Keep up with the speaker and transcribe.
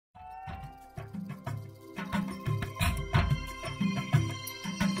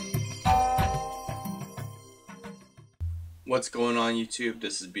What's going on YouTube?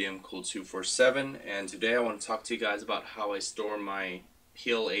 This is BMCool247 and today I want to talk to you guys about how I store my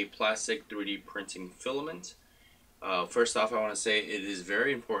PLA plastic 3D printing filament. First off, I want to say it is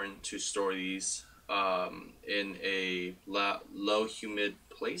very important to store these in a low humid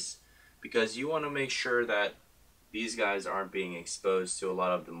place because you want to make sure that these guys aren't being exposed to a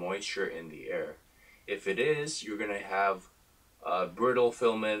lot of the moisture in the air. If it is, you're going to have brittle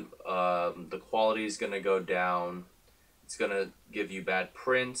filament, the quality is going to go down. It's gonna give you bad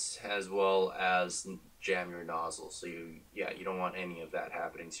prints as well as jam your nozzle. So you don't want any of that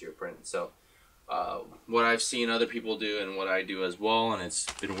happening to your print. So what I've seen other people do and what I do as well, and it's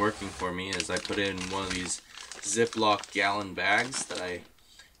been working for me, is I put in one of these Ziploc gallon bags that I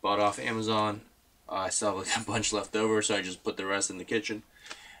bought off Amazon. I still have like a bunch left over, so I just put the rest in the kitchen.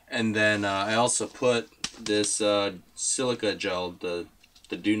 And then I also put this silica gel, the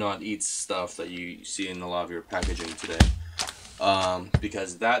do not eat stuff that you see in a lot of your packaging today.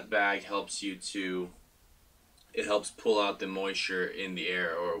 Because that bag helps it helps pull out the moisture in the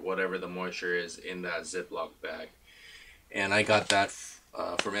air or whatever the moisture is in that Ziploc bag. And I got that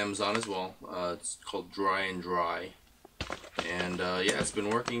from Amazon as well. It's called Dry and Dry. And yeah, it's been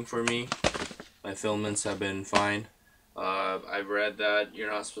working for me. My filaments have been fine. I've read that you're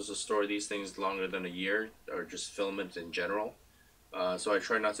not supposed to store these things longer than a year, or just filament in general. So I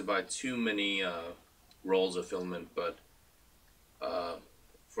try not to buy too many rolls of filament, but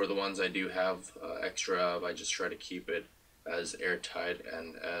for the ones I do have extra of, I just try to keep it as airtight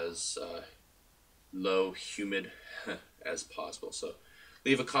and as low humid as possible. So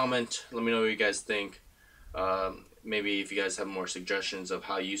leave a comment, let me know what you guys think. Maybe if you guys have more suggestions of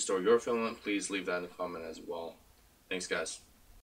how you store your filament, please leave that in the comment as well. Thanks guys.